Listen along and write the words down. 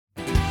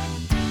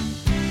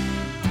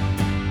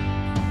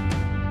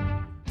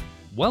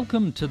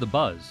Welcome to The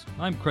Buzz.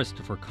 I'm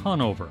Christopher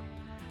Conover.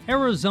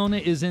 Arizona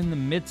is in the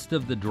midst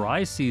of the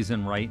dry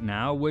season right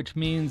now, which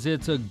means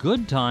it's a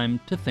good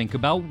time to think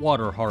about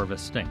water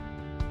harvesting.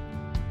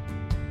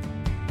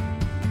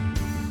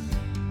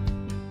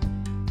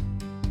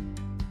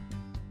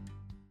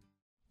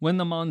 When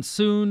the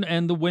monsoon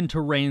and the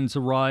winter rains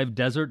arrive,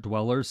 desert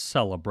dwellers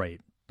celebrate.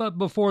 But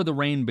before the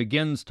rain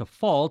begins to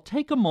fall,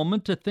 take a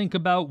moment to think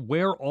about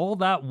where all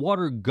that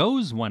water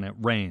goes when it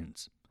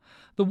rains.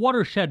 The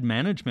Watershed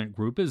Management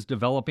Group is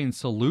developing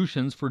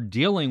solutions for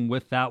dealing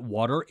with that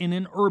water in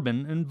an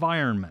urban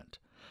environment.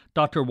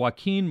 Dr.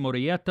 Joaquin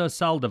Murrieta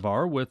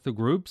Saldivar with the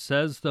group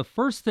says the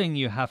first thing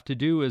you have to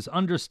do is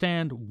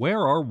understand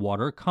where our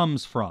water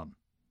comes from.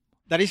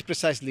 That is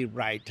precisely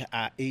right.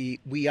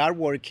 We are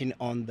working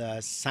on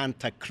the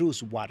Santa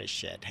Cruz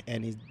watershed,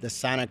 and the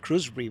Santa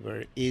Cruz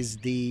River is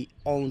the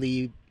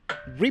only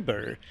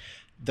river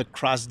that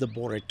crosses the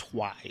border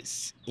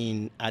twice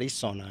in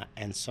Arizona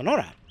and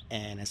Sonora.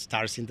 And it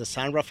starts in the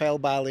San Rafael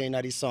Valley in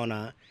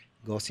Arizona,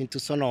 goes into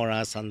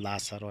Sonora, San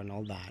Lázaro, and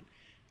all that,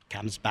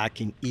 comes back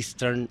in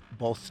eastern,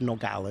 both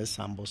Nogales,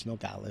 ambos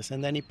Nogales,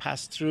 and then it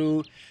passed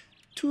through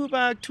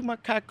Tubac,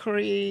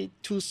 Tumacacori,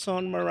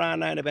 Tucson,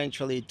 Marana, and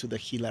eventually to the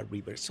Gila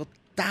River. So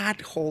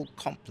that whole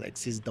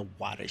complex is the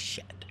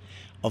watershed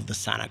of the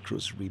Santa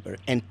Cruz River,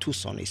 and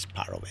Tucson is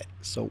part of it.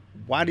 So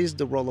what is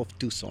the role of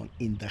Tucson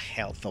in the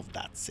health of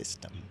that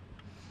system?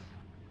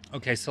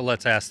 Okay, so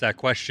let's ask that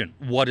question.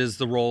 What is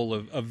the role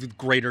of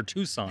Greater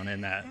Tucson in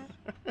that?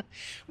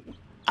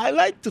 I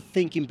like to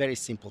think in very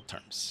simple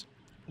terms.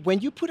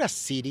 When you put a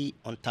city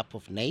on top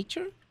of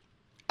nature,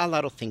 a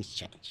lot of things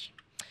change.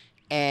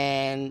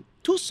 And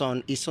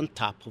Tucson is on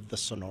top of the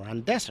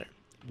Sonoran Desert,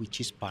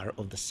 which is part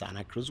of the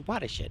Santa Cruz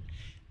watershed.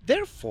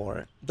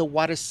 Therefore, the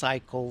water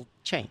cycle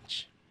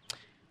change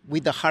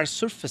with the hard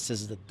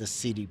surfaces that the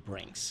city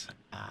brings.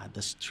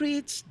 The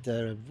streets,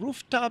 the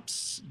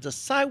rooftops, the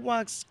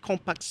sidewalks,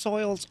 compact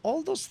soils,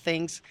 all those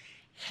things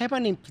have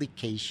an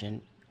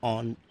implication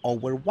on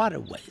our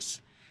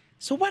waterways.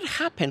 So what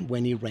happened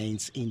when it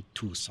rains in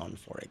Tucson,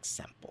 for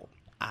example?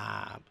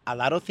 A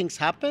lot of things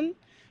happen,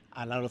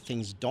 a lot of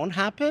things don't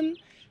happen,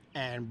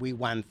 and we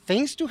want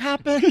things to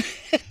happen.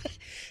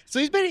 So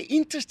it's very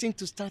interesting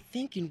to start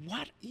thinking,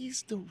 what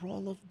is the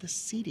role of the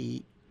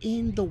city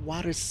in the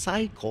water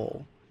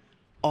cycle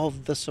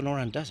of the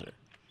Sonoran Desert?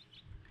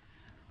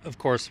 Of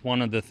course,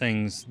 one of the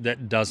things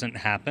that doesn't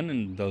happen,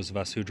 and those of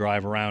us who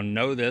drive around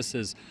know this,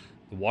 is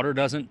the water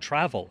doesn't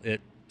travel.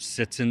 It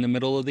sits in the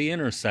middle of the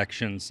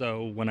intersection.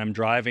 So when I'm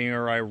driving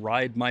or I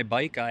ride my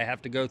bike, I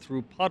have to go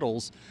through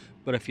puddles.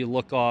 But if you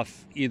look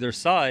off either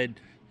side,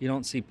 you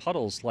don't see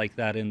puddles like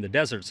that in the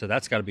desert. So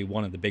that's got to be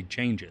one of the big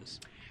changes.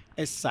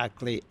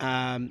 Exactly.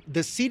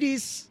 The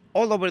cities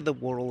all over the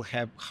world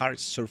have hard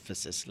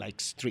surfaces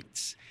like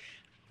streets.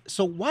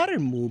 So water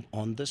moves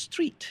on the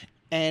street.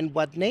 And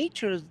what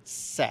nature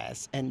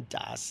says and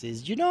does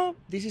is,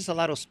 this is a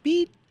lot of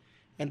speed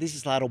and this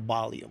is a lot of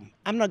volume.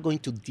 I'm not going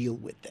to deal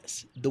with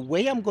this. The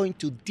way I'm going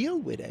to deal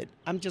with it,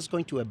 I'm just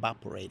going to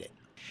evaporate it.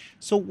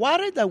 So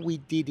water that we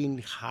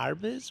didn't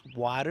harvest,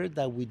 water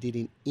that we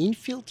didn't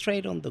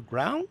infiltrate on the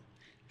ground,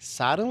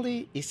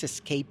 suddenly is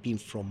escaping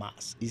from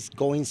us, is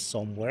going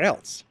somewhere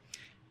else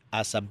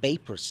as a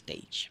vapor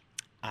stage.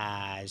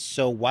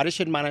 So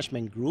Watershed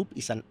Management Group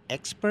is an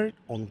expert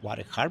on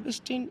water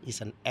harvesting,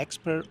 is an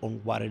expert on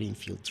water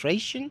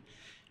infiltration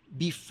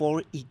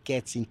before it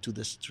gets into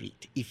the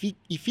street. If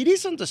it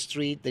is on the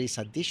street, there is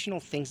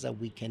additional things that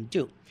we can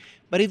do.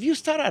 But if you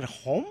start at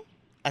home,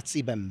 that's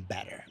even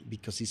better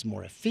because it's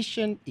more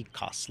efficient, it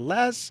costs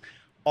less,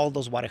 all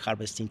those water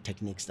harvesting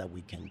techniques that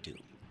we can do.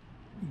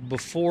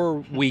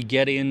 Before we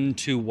get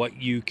into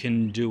what you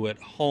can do at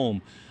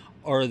home,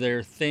 are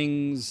there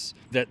things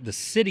that the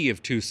city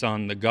of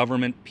Tucson, the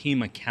government,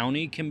 Pima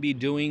County can be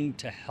doing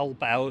to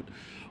help out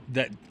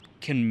that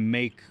can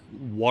make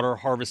water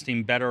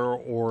harvesting better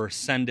or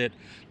send it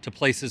to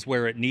places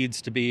where it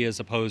needs to be as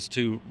opposed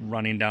to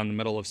running down the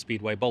middle of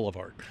Speedway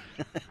Boulevard?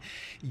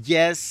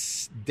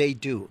 Yes, they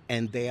do,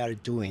 and they are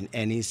doing.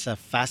 And it's a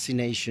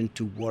fascination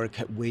to work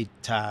with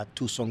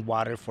Tucson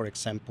Water, for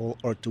example,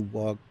 or to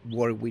work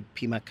with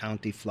Pima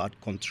County Flood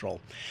Control.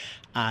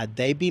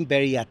 They've been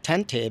very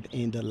attentive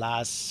in the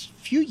last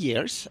few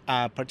years,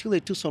 particularly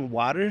Tucson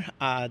Water.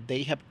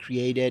 They have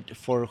created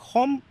for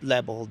home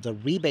level the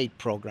rebate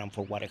program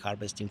for water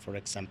harvesting, for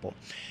example.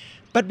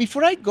 But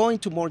before I go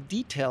into more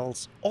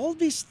details, all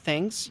these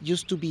things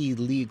used to be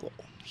illegal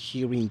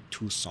here in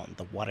Tucson,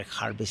 the water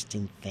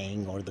harvesting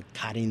thing or the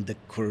cutting the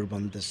curb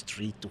on the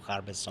street to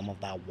harvest some of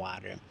that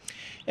water.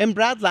 And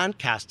Brad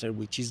Lancaster,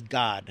 which is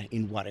God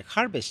in water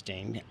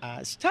harvesting,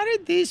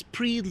 started these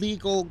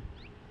pre-legal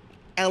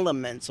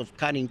elements of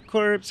cutting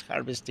curbs,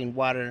 harvesting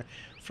water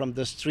from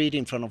the street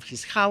in front of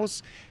his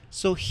house.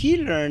 So he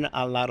learned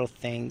a lot of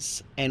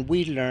things, and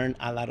we learned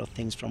a lot of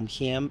things from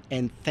him.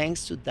 And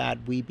thanks to that,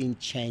 we've been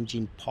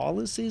changing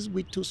policies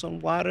with Tucson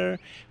Water.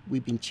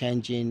 We've been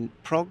changing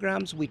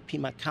programs with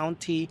Pima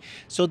County.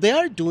 So they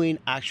are doing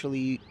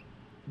actually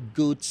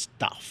good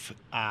stuff.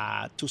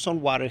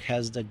 Tucson Water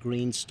has the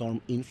Green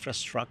Storm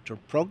Infrastructure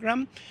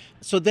Program.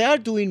 So they are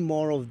doing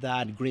more of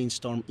that green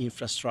storm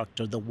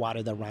infrastructure, the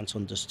water that runs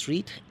on the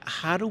street.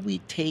 How do we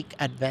take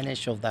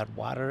advantage of that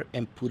water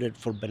and put it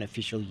for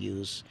beneficial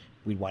use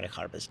with water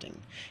harvesting?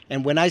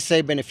 And when I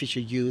say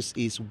beneficial use,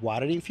 is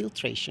water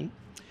infiltration.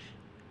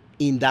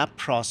 In that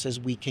process,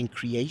 we can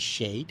create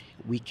shade.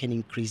 We can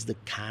increase the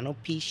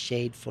canopy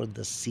shade for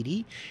the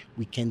city.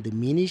 We can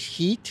diminish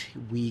heat.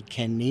 We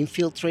can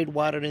infiltrate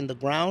water in the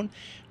ground.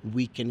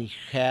 We can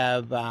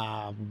have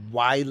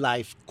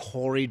wildlife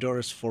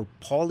corridors for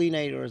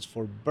pollinators,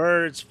 for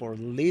birds, for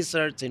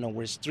lizards in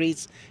our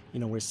streets,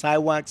 in our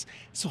sidewalks.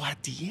 So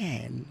at the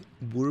end,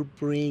 we're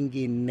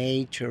bringing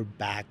nature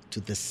back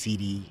to the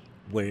city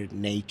where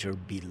nature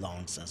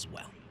belongs as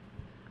well.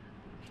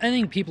 I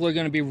think people are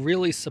going to be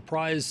really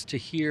surprised to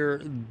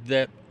hear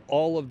that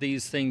all of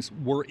these things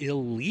were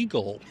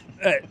illegal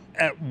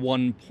at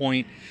one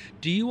point.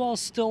 Do you all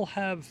still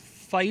have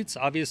fights?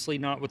 Obviously,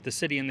 not with the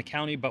city and the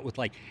county, but with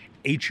like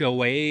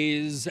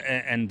HOAs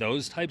and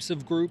those types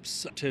of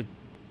groups to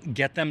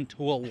get them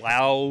to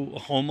allow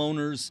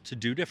homeowners to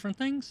do different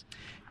things?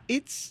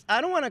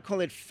 I don't want to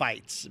call it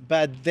fights,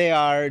 but there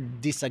are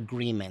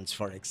disagreements,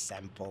 for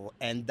example,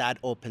 and that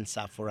opens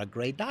up for a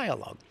great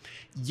dialogue.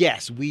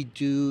 Yes, we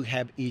do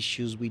have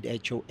issues with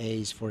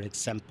HOAs, for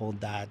example,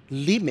 that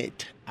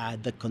limit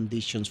the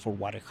conditions for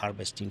water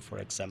harvesting, for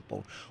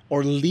example,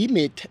 or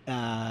limit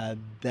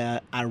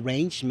the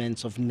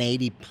arrangements of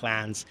native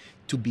plants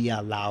to be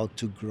allowed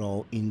to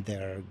grow in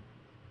their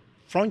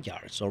front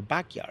yards or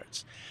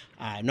backyards.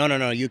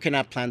 No, you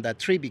cannot plant that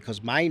tree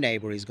because my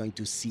neighbor is going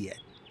to see it.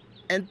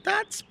 And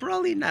that's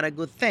probably not a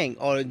good thing.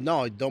 Or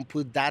no, don't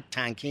put that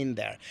tank in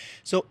there.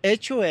 So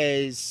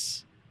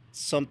HOAs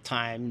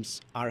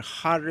sometimes are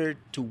harder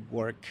to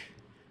work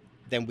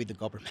than with the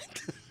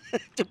government,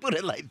 to put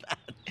it like that.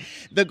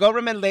 The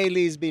government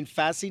lately has been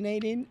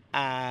fascinating.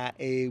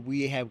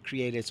 We have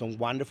created some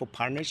wonderful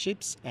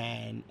partnerships,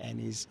 and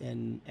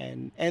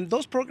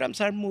those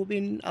programs are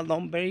moving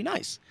along very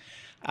nice.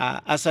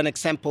 As an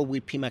example,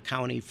 with Pima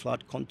County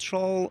Flood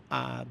Control,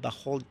 the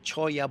whole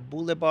Choya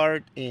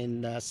Boulevard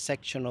in the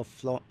section of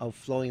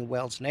Flowing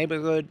Wells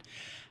neighborhood,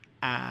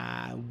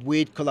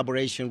 with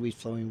collaboration with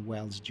Flowing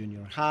Wells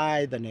Junior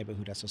High, the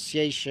Neighborhood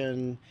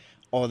Association,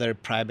 other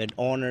private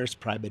owners,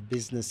 private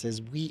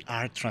businesses, we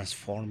are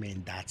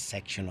transforming that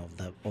section of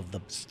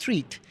the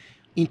street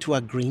into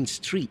a green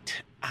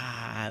street.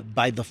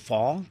 By the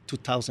fall,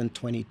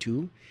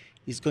 2022,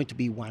 is going to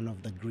be one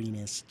of the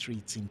greenest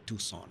streets in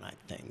Tucson, I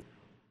think.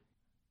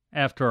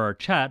 After our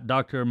chat,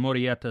 Dr.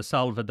 Murrieta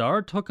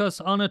Salvador took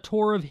us on a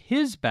tour of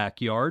his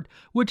backyard,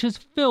 which is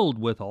filled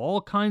with all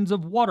kinds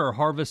of water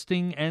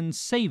harvesting and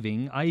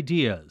saving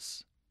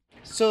ideas.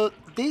 So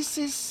this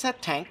is a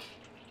tank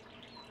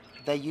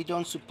that you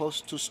don't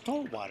supposed to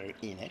store water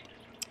in it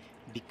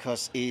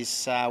because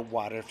it's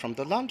water from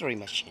the laundry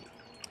machine.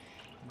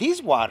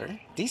 This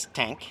water, this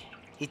tank,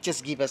 it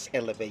just gives us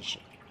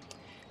elevation.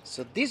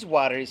 So this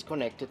water is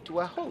connected to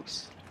a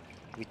hose,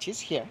 which is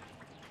here.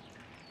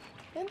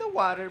 And the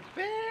water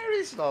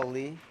very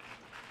slowly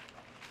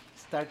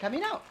start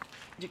coming out.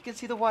 You can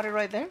see the water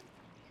right there.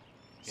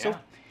 Yeah. So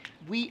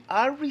we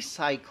are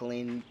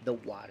recycling the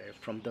water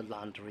from the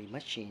laundry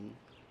machine,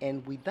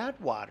 and with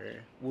that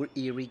water, we're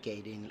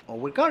irrigating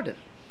our garden.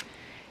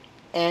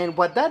 And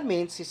what that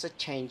means is a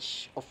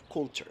change of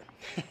culture.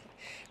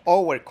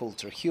 Our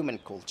culture, human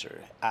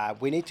culture.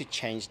 We need to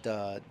change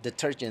the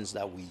detergents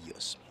that we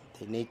use.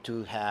 They need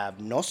to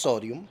have no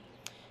sodium,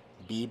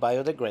 be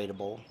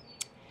biodegradable.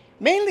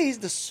 Mainly it's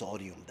the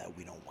sodium that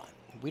we don't want.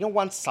 We don't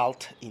want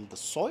salt in the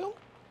soil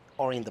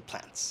or in the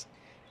plants.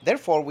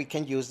 Therefore, we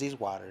can use this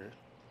water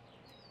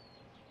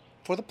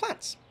for the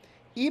plants.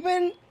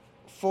 Even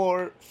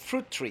for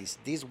fruit trees,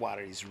 this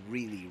water is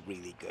really,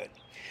 really good.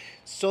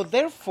 So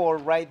therefore,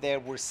 right there,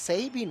 we're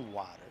saving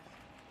water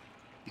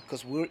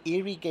because we're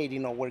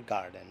irrigating our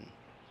garden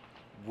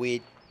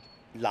with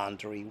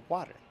laundry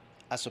water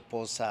as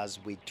opposed as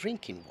with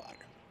drinking water.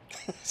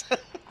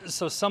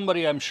 So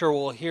somebody, I'm sure,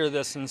 will hear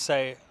this and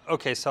say,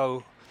 okay,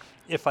 so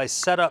if I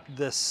set up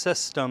this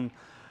system,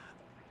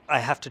 I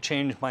have to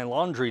change my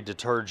laundry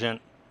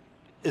detergent.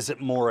 Is it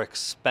more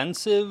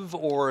expensive,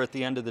 or at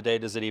the end of the day,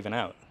 does it even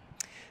out?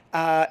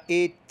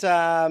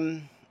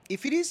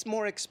 If it is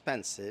more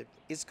expensive,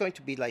 it's going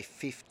to be like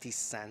 50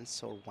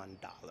 cents or $1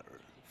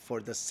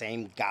 for the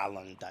same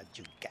gallon that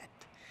you get.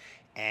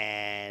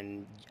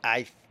 And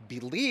I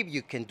believe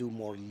you can do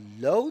more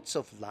loads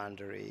of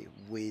laundry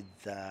with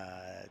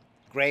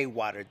gray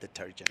water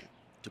detergent,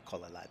 to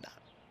call it like that.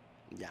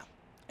 Yeah.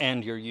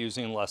 And you're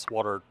using less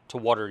water to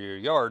water your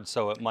yard,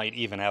 so it might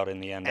even out in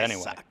the end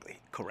anyway. Exactly.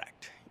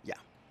 Correct. Yeah.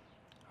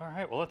 All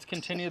right. Well, let's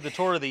continue the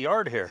tour of the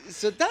yard here.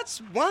 So that's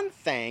one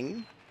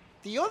thing.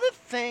 The other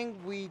thing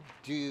we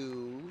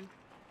do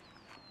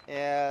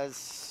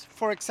is,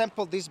 for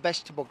example, this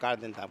vegetable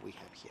garden that we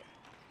have here.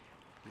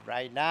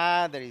 Right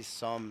now, there is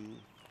some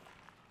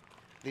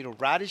little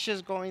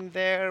radishes going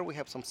there. We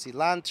have some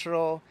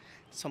cilantro.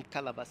 Some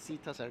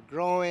calabacitas are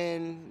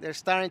growing. They're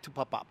starting to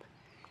pop up.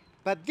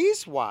 But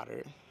this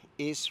water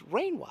is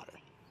rainwater.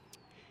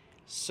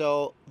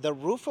 So the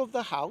roof of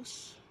the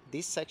house,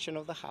 this section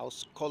of the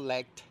house,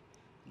 collect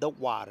the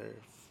water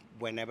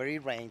whenever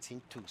it rains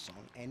in Tucson,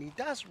 and it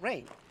does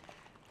rain.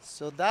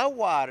 So that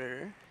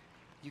water,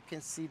 you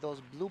can see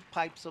those blue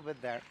pipes over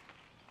there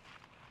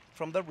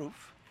from the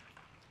roof.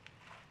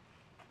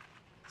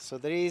 So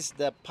there is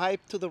the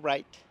pipe to the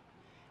right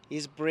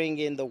is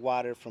bringing the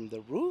water from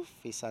the roof,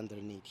 is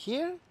underneath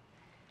here,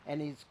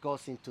 and it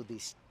goes into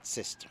this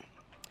cistern.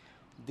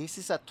 This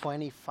is a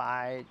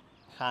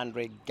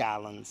 2,500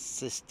 gallon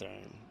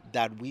cistern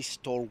that we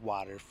store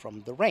water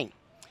from the rain.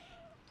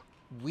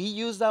 We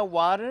use that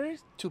water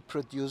to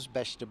produce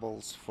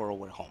vegetables for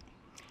our home.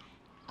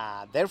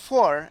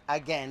 Therefore,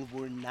 again,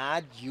 we're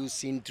not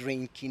using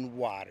drinking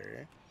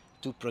water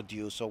to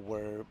produce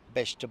our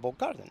vegetable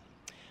garden.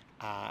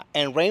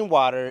 And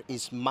rainwater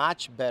is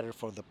much better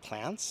for the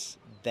plants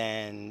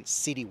than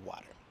city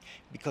water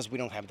because we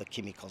don't have the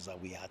chemicals that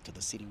we add to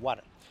the city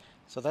water.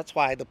 So that's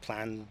why the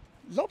plant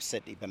loves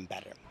it even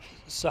better.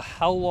 So,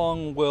 how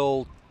long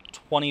will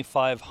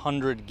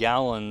 2,500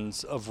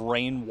 gallons of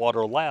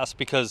rainwater last?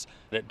 Because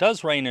it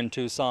does rain in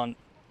Tucson,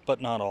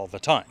 but not all the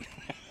time.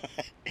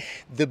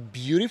 The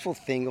beautiful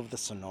thing of the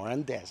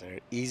Sonoran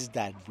Desert is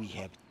that we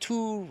have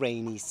two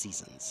rainy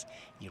seasons.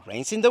 It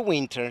rains in the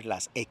winter,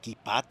 las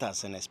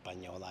equipatas en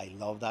español, I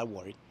love that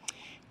word,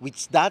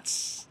 which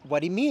that's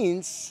what it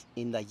means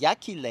in the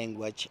Yaqui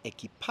language.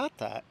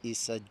 Equipata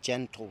is a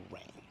gentle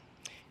rain.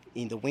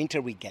 In the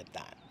winter we get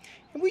that.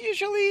 And we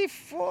usually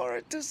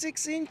 4 to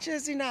 6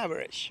 inches in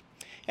average.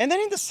 And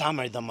then in the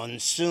summer, the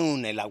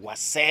monsoon, el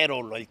aguacero,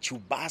 el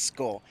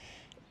chubasco,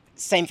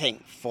 same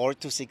thing, 4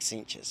 to 6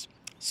 inches.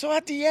 So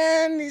at the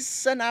end,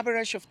 it's an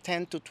average of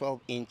 10 to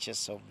 12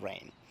 inches of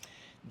rain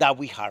that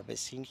we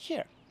harvest in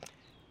here.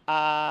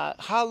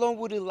 How long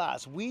would it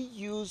last? We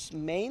use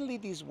mainly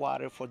this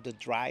water for the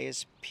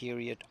driest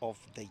period of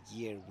the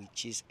year,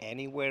 which is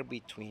anywhere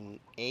between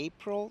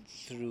April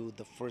through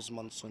the first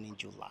monsoon in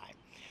July.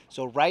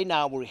 So right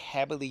now we're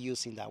heavily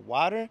using that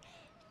water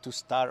to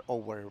start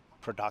our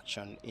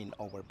production in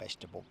our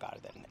vegetable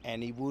garden.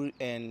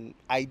 And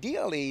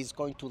ideally it's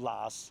going to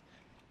last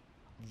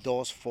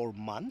those 4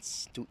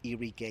 months to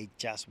irrigate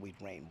just with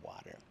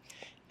rainwater.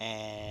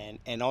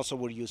 And also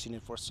we're using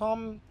it for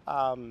some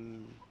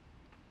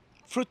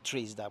fruit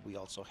trees that we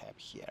also have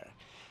here.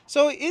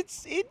 So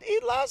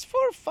it lasts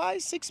for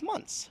 5-6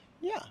 months.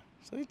 Yeah.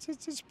 So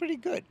it's pretty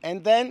good.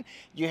 And then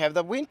you have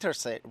the winter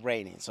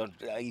raining, so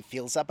it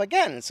fills up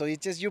again. So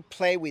it's just you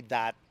play with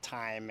that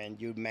time and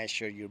you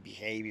measure your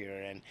behavior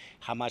and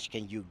how much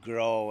can you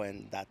grow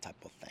and that type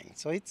of thing.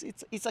 So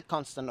it's a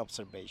constant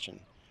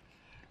observation.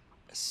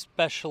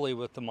 Especially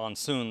with the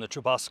monsoon, the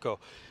chubasco,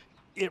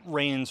 it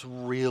rains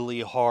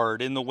really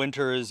hard. In the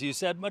winter, as you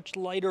said, much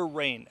lighter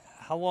rain.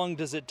 How long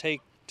does it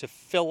take to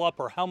fill up,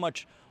 or how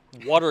much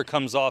water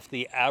comes off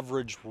the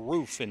average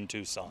roof in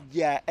Tucson?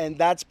 Yeah, and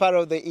that's part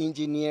of the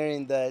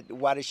engineering that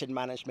watershed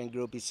management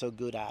group is so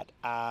good at.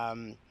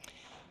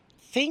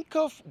 Think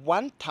of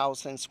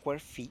 1,000 square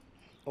feet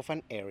of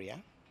an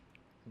area,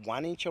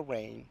 1 inch of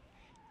rain,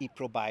 it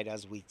provides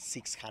us with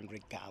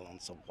 600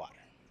 gallons of water.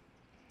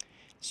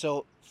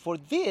 So for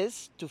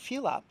this to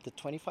fill up the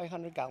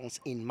 2,500 gallons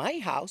in my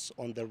house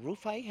on the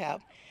roof I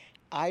have,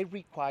 I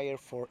require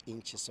 4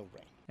 inches of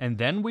rain. And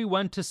then we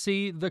went to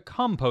see the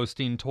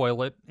composting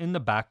toilet in the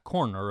back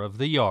corner of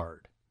the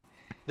yard.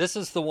 This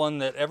is the one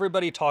that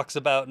everybody talks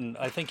about and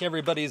I think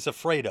everybody's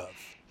afraid of.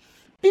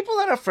 People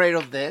are afraid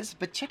of this,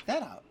 but check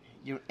that out.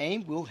 Your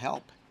aim will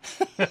help.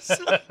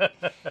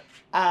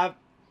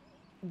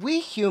 We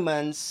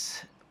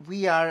humans,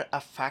 we are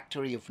a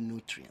factory of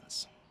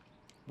nutrients.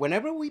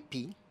 Whenever we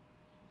pee,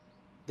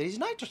 there is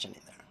nitrogen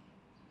in there.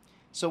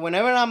 So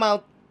whenever I'm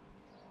out,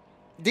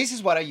 this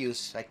is what I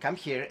use. I come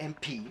here and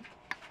pee.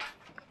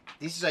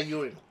 This is a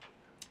urinal.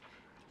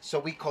 So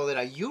we call it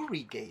a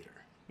irrigator.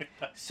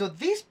 So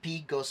this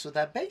pee goes to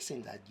that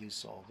basin that you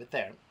saw over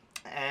there.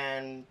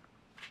 And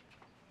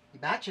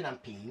imagine I'm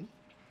peeing.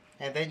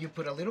 And then you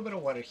put a little bit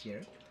of water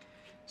here.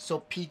 So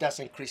pee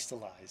doesn't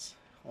crystallize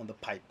on the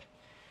pipe.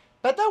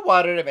 But that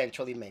water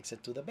eventually makes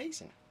it to the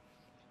basin.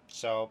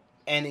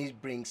 And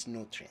it brings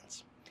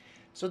nutrients.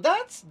 So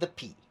that's the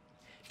pee.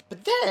 But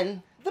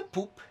then the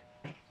poop,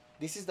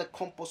 this is the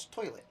compost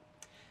toilet.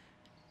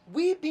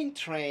 We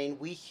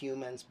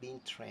humans been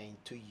trained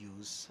to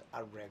use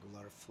a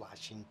regular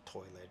flushing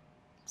toilet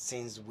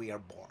since we are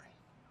born.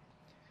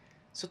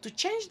 So to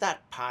change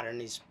that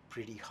pattern is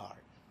pretty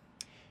hard.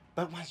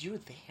 But once you're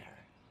there,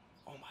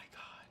 oh my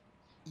God,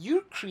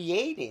 you're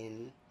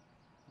creating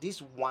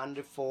this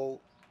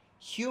wonderful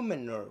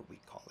humanure, we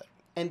call it.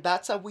 And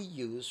that's how we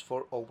use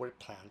for our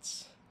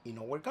plants in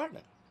our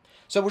garden.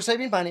 So we're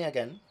saving money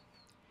again.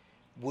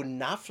 We're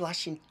not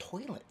flushing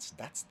toilets.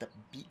 That's the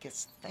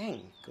biggest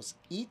thing, because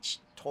each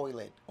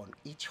toilet on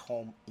each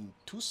home in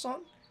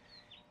Tucson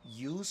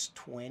use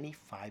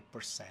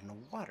 25%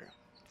 of water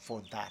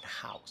for that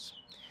house.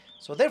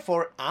 So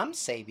therefore, I'm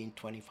saving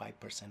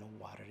 25% of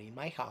water in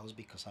my house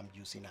because I'm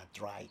using a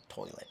dry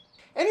toilet.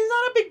 And it's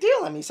not a big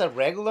deal. I mean, it's a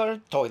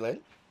regular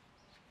toilet.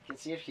 You can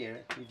see it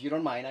here. If you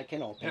don't mind, I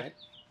can open Yeah. it.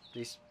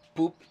 This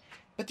poop.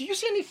 But do you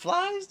see any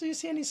flies? Do you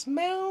see any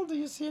smell? Do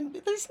you see any...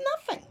 There's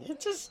nothing.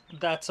 It's just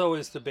That's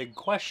always the big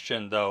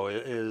question, though,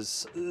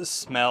 is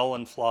smell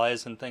and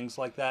flies and things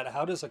like that.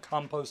 How does a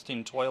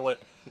composting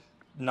toilet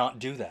not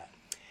do that?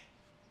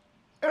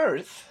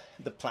 Earth,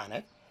 the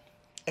planet,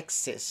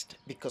 exists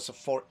because of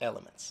four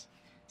elements: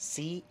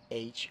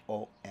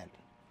 CHON: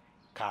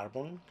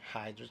 carbon,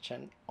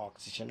 hydrogen,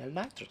 oxygen, and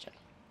nitrogen.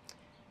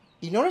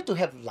 In order to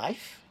have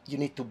life, you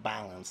need to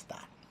balance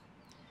that.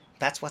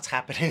 That's what's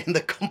happening in the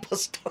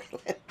compost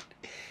toilet.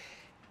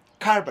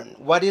 Carbon.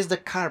 What is the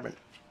carbon?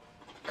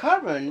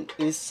 Carbon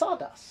is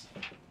sawdust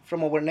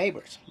from our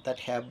neighbors that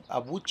have a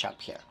wood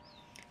shop here.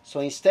 So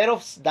instead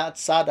of that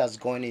sawdust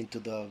going into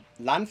the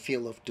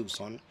landfill of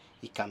Tucson,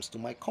 it comes to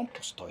my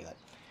compost toilet.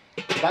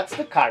 That's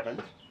the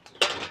carbon.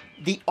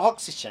 The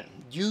oxygen,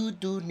 you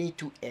do need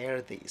to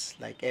air this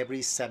like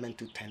every 7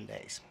 to 10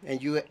 days.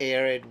 And you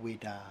air it with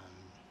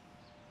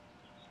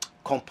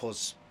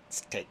compost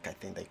stick, I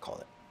think they call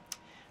it.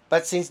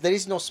 But since there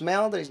is no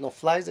smell, there is no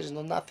flies, there is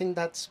no nothing,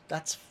 that's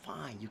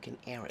fine. You can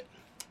air it.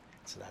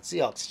 So that's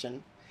the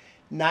oxygen.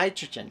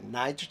 Nitrogen.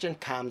 Nitrogen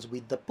comes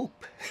with the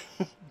poop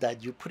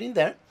that you put in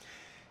there.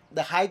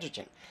 The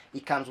hydrogen,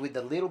 it comes with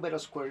a little bit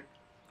of squirt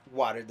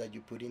water that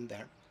you put in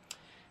there.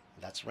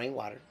 That's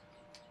rainwater.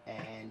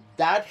 And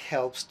that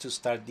helps to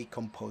start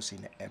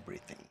decomposing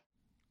everything.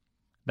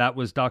 That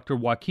was Dr.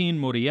 Joaquin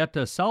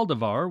Murrieta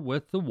Saldivar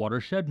with the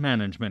Watershed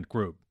Management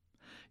Group.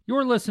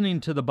 You're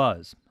listening to The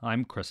Buzz.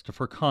 I'm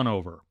Christopher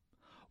Conover.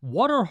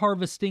 Water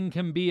harvesting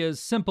can be as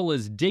simple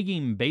as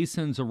digging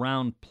basins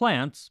around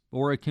plants,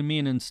 or it can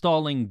mean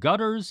installing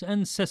gutters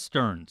and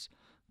cisterns.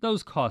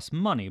 Those cost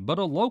money, but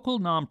a local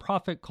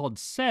nonprofit called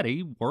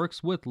SETI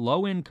works with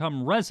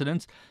low-income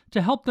residents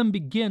to help them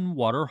begin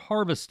water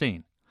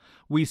harvesting.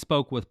 We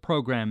spoke with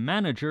program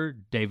manager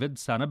David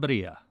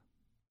Sanabria.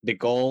 The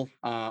goal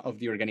of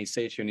the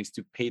organization is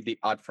to pay the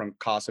upfront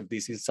cost of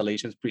these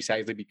installations,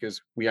 precisely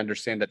because we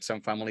understand that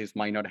some families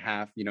might not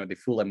have, the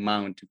full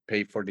amount to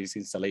pay for these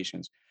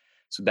installations.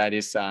 So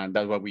that's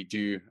what we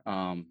do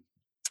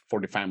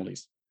for the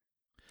families.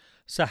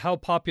 So how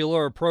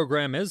popular a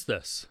program is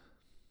this?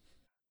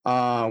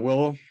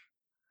 Well,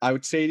 I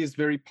would say it is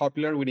very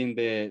popular within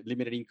the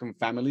limited income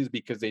families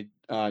because the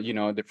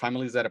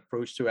families that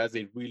approach to us,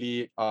 they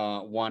really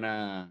want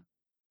to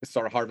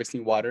start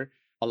harvesting water.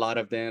 A lot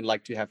of them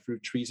like to have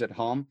fruit trees at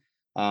home,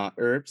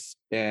 herbs,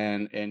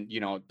 and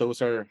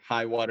those are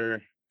high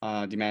water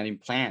demanding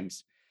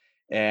plants.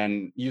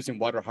 And using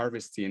water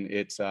harvesting,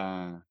 it's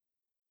a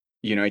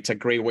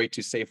great way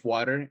to save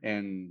water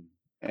and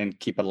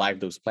keep alive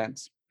those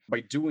plants.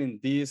 By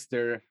doing this,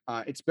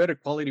 it's better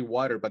quality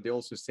water, but they're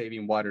also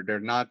saving water. They're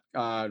not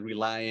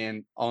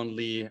relying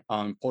only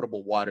on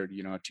potable water,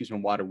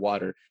 Tucson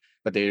water,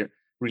 but they're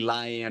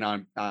relying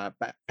on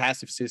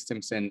passive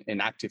systems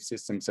and active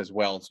systems as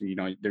well. So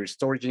they're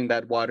storing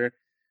that water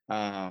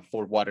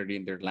for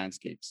watering their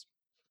landscapes.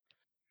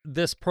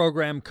 This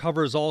program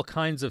covers all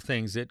kinds of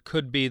things. It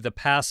could be the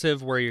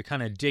passive, where you're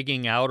kind of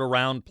digging out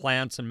around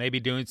plants and maybe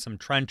doing some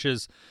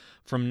trenches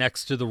from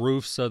next to the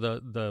roof so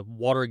the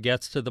water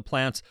gets to the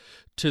plants,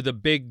 to the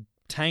big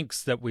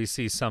tanks that we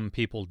see some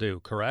people do,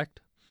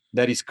 correct?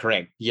 That is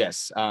correct.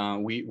 Yes,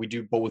 we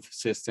do both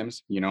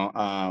systems.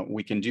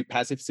 We can do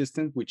passive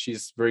systems, which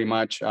is very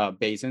much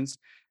basins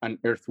and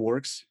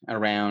earthworks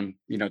around,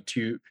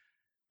 to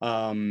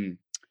um,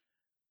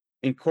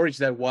 encourage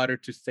that water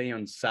to stay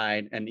on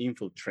site and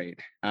infiltrate,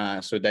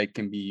 so that it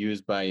can be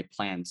used by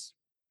plants,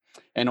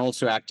 and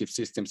also active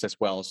systems as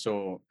well.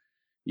 So,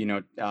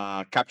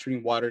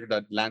 capturing water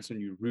that lands on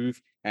your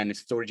roof and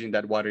storing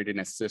that water in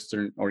a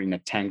cistern or in a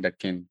tank that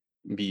can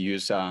be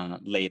used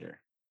later.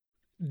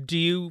 Do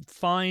you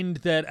find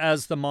that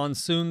as the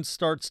monsoon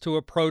starts to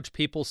approach,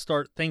 people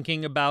start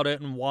thinking about it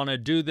and want to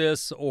do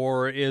this,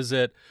 or is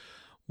it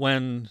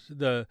when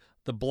the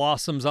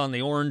blossoms on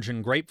the orange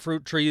and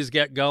grapefruit trees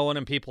get going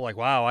and people are like,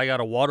 wow, I got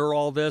to water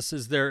all this?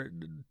 Is there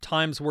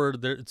times where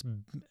it's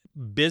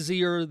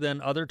busier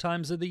than other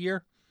times of the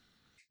year?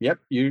 Yep,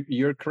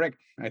 you're correct.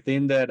 I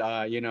think that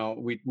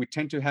we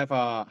tend to have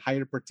a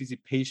higher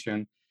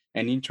participation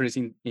and interest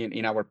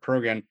in our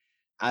program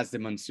as the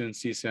monsoon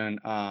season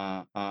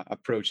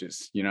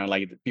approaches.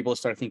 Like people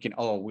start thinking,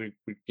 oh,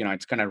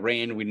 it's gonna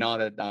rain. We know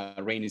that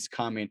rain is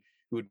coming.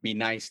 It would be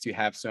nice to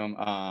have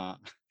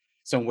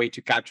some way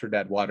to capture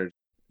that water.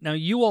 Now,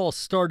 you all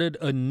started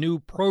a new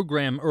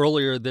program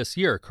earlier this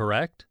year,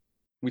 correct?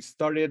 We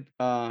started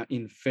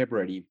in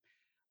February,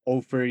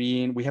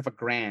 offering. We have a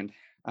grant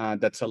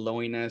that's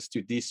allowing us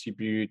to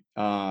distribute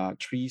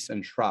trees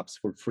and shrubs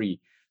for free.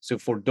 So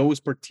for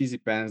those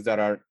participants that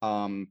are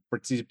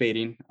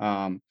participating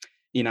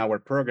in our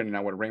program, in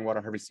our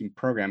rainwater harvesting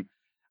program,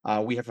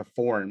 we have a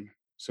form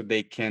so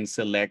they can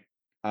select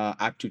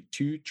up to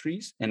 2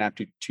 trees and up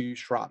to 2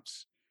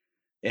 shrubs.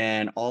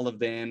 And all of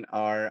them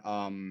are,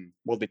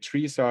 well, the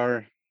trees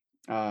are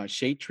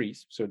shade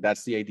trees. So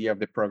that's the idea of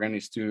the program,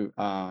 is to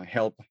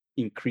help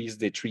increase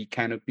the tree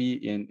canopy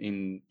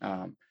in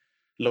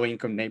low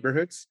income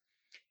neighborhoods,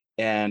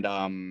 and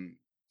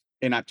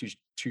up to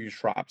two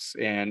shrubs.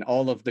 And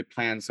all of the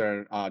plants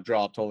are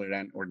drought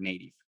tolerant or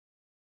native.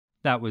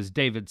 That was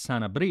David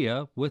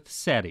Sanabria with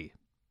SETI.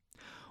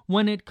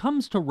 When it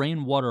comes to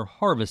rainwater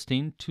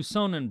harvesting,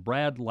 Tucsonan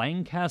Brad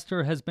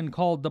Lancaster has been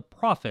called the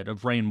prophet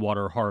of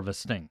rainwater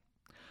harvesting.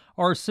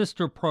 Our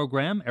sister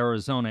program,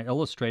 Arizona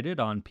Illustrated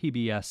on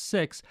PBS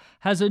 6,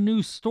 has a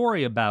new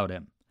story about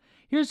him.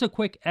 Here's a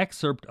quick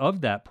excerpt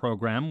of that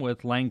program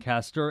with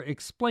Lancaster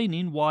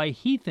explaining why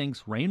he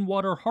thinks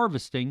rainwater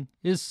harvesting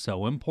is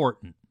so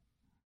important.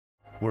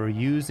 We're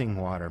using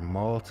water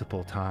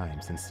multiple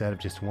times instead of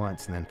just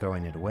once and then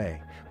throwing it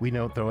away. We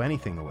don't throw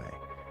anything away.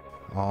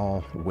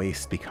 All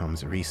waste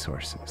becomes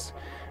resources,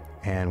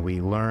 and we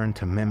learn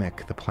to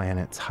mimic the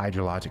planet's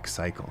hydrologic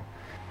cycle.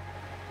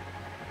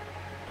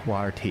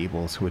 Water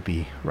tables would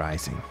be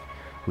rising.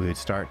 We would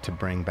start to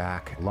bring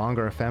back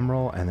longer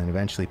ephemeral and then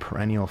eventually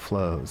perennial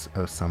flows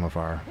of some of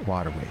our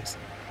waterways.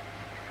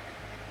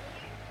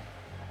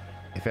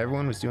 If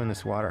everyone was doing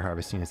this water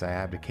harvesting as I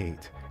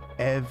advocate,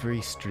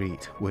 every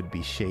street would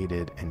be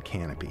shaded and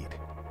canopied.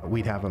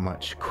 We'd have a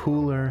much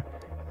cooler,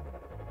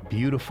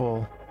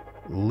 beautiful,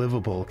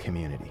 livable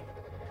community.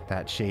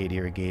 That shade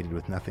irrigated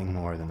with nothing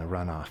more than the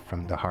runoff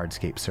from the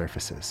hardscape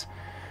surfaces.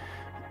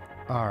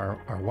 Our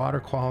water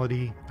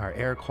quality, our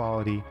air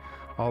quality,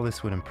 all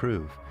this would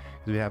improve.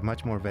 We'd have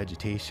much more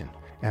vegetation,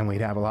 and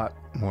we'd have a lot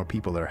more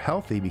people that are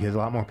healthy because a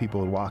lot more people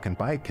would walk and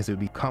bike because it would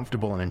be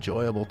comfortable and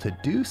enjoyable to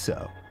do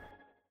so.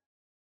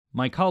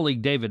 My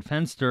colleague David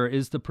Fenster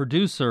is the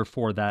producer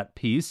for that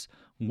piece.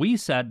 We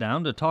sat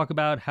down to talk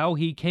about how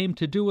he came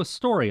to do a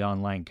story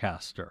on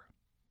Lancaster.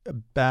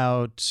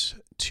 About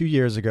 2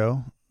 years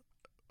ago,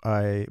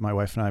 my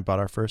wife and I bought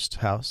our first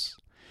house,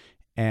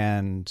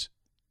 and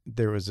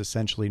there was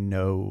essentially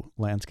no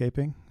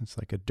landscaping. It's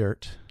like a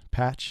dirt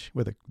patch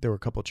there were a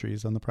couple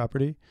trees on the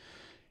property.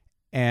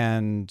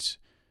 And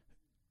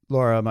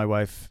Laura, my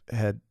wife,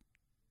 I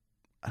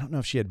don't know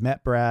if she had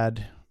met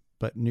Brad,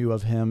 but knew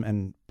of him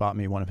and bought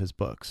me one of his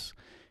books.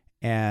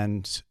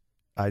 And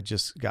I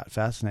just got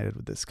fascinated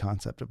with this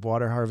concept of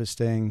water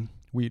harvesting.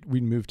 We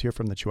moved here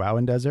from the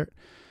Chihuahuan Desert.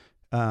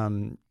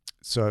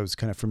 So I was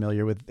kind of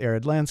familiar with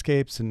arid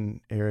landscapes and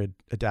arid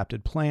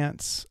adapted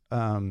plants.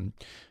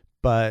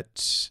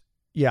 But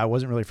yeah, I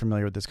wasn't really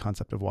familiar with this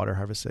concept of water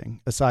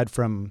harvesting, aside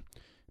from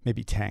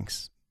maybe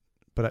tanks.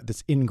 But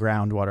this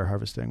in-ground water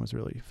harvesting was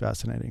really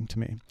fascinating to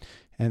me.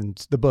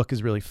 And the book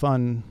is really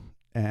fun.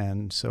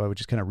 And so I would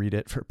just kind of read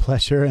it for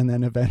pleasure. And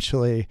then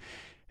eventually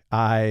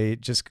I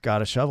just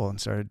got a shovel and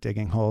started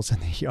digging holes in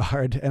the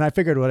yard. And I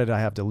figured, what did I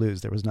have to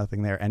lose? There was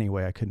nothing there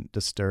anyway. I couldn't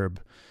disturb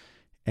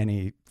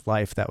any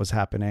life that was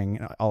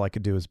happening. All I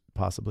could do was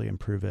possibly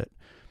improve it.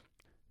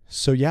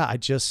 So yeah, I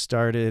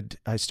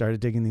started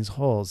digging these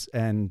holes,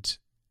 and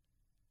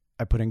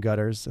I put in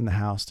gutters in the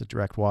house to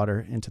direct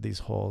water into these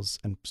holes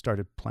and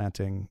started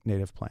planting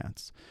native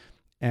plants.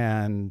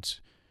 And,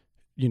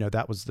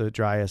 that was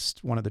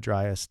one of the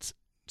driest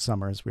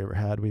summers we ever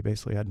had. We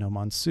basically had no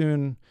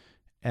monsoon.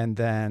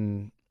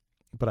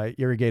 But I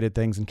irrigated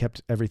things and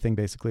kept everything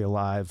basically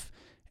alive.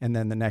 And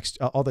then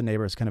all the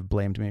neighbors kind of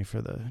blamed me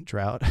for the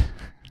drought.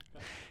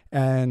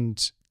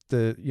 And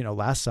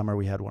last summer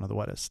we had one of the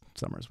wettest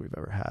summers we've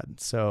ever had.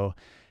 So,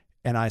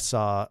 and I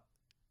saw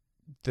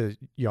the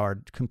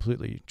yard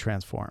completely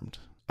transformed,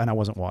 and I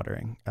wasn't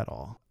watering at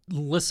all.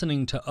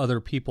 Listening to other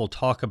people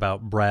talk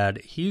about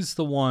Brad, he's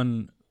the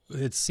one,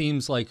 it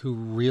seems like, who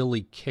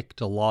really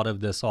kicked a lot of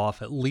this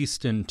off, at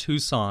least in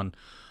Tucson.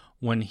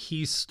 When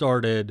he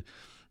started,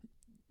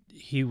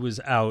 he was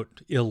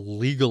out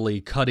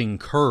illegally cutting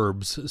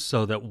curbs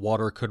so that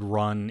water could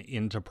run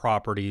into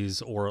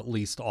properties or at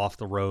least off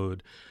the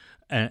road.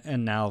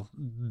 And now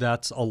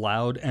that's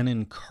allowed and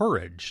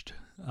encouraged.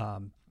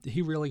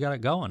 He really got it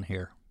going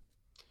here.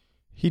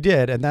 He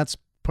did, and that's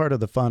part of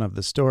the fun of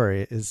the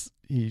story, is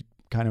he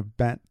kind of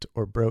bent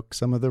or broke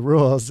some of the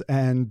rules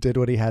and did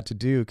what he had to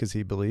do because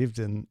he believed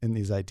in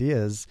these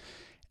ideas,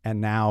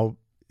 and now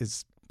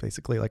is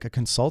basically like a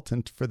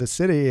consultant for the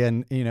city.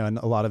 And, and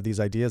a lot of these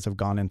ideas have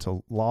gone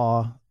into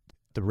law.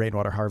 The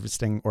rainwater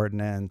harvesting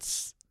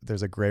ordinance,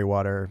 there's a gray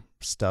water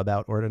stub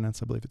out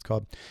ordinance, I believe it's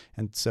called.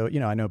 And so,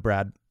 I know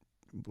Brad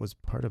was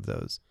part of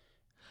those.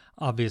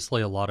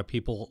 Obviously, a lot of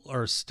people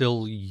are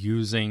still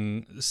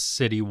using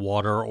city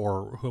water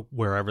or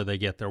wherever they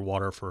get their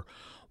water for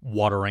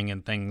watering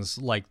and things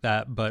like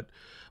that. But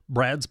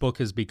Brad's book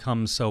has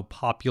become so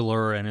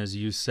popular, and as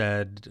you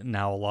said,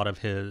 now a lot of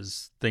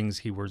his things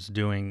he was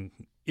doing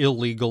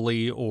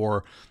illegally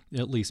or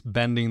at least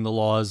bending the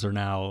laws are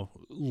now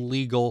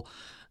legal.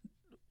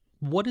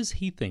 What does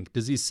he think?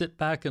 Does he sit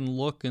back and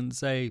look and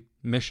say,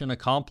 mission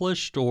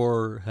accomplished,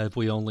 or have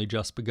we only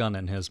just begun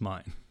in his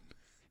mind?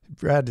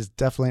 Brad is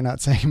definitely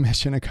not saying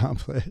mission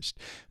accomplished,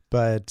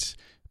 but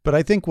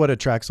I think what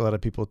attracts a lot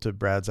of people to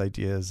Brad's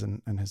ideas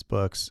and his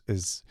books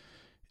is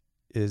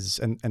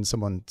and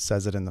someone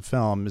says it in the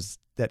film, is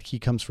that he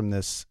comes from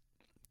this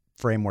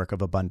framework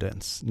of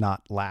abundance,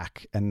 not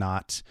lack, and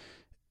not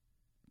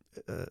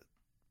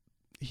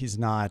he's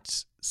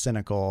not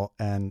cynical.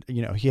 And,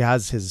 he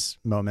has his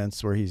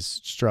moments where he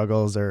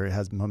struggles or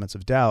has moments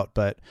of doubt,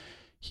 but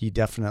he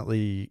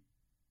definitely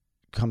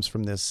comes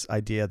from this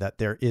idea that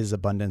there is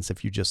abundance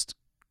if you just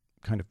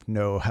kind of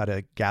know how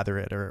to gather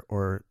it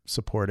or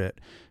support it.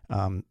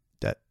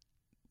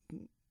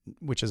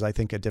 Which is, I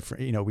think, a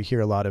different, we hear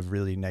a lot of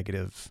really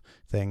negative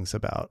things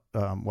about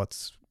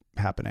what's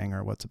happening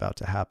or what's about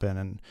to happen.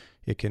 And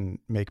it can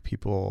make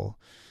people,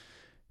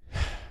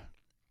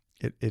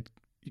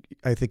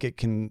 I think it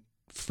can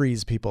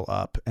freeze people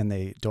up and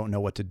they don't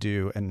know what to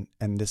do. And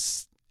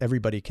this,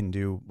 everybody can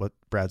do what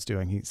Brad's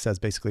doing. He says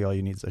basically all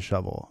you need is a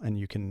shovel, and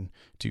you can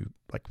do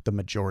like the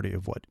majority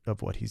of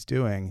what he's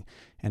doing.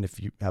 And if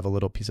you have a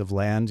little piece of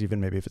land, even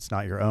maybe if it's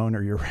not your own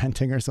or you're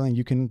renting or something,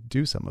 you can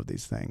do some of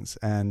these things.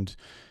 And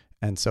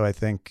so I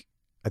think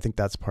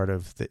that's part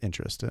of the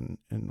interest in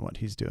what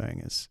he's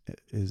doing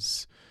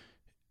is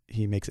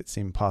he makes it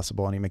seem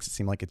possible, and he makes it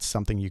seem like it's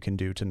something you can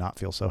do to not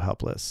feel so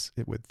helpless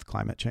with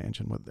climate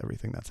change and with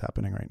everything that's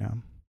happening right now.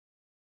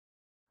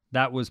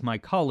 That was my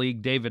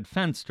colleague David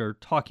Fenster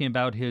talking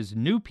about his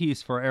new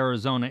piece for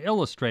Arizona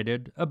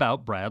Illustrated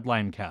about Brad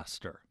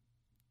Lancaster.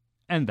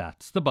 And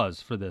that's the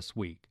buzz for this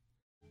week.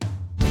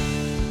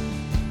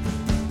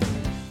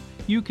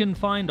 You can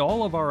find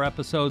all of our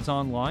episodes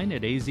online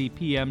at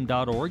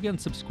azpm.org and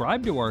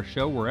subscribe to our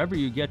show wherever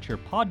you get your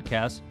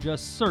podcasts.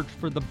 Just search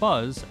for The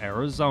Buzz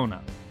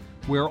Arizona.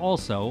 We're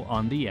also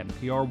on the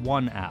NPR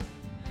One app.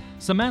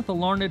 Samantha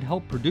Larned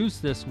helped produce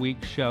this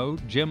week's show.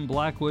 Jim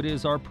Blackwood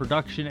is our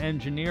production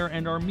engineer,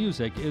 and our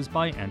music is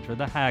by Enter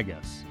the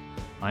Haggis.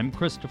 I'm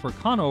Christopher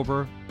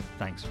Conover.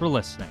 Thanks for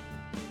listening.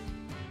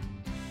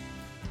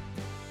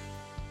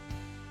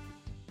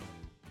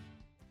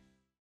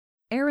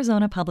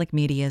 Arizona Public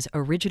Media's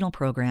original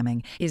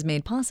programming is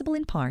made possible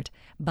in part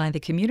by the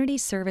Community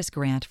Service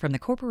Grant from the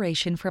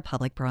Corporation for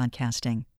Public Broadcasting.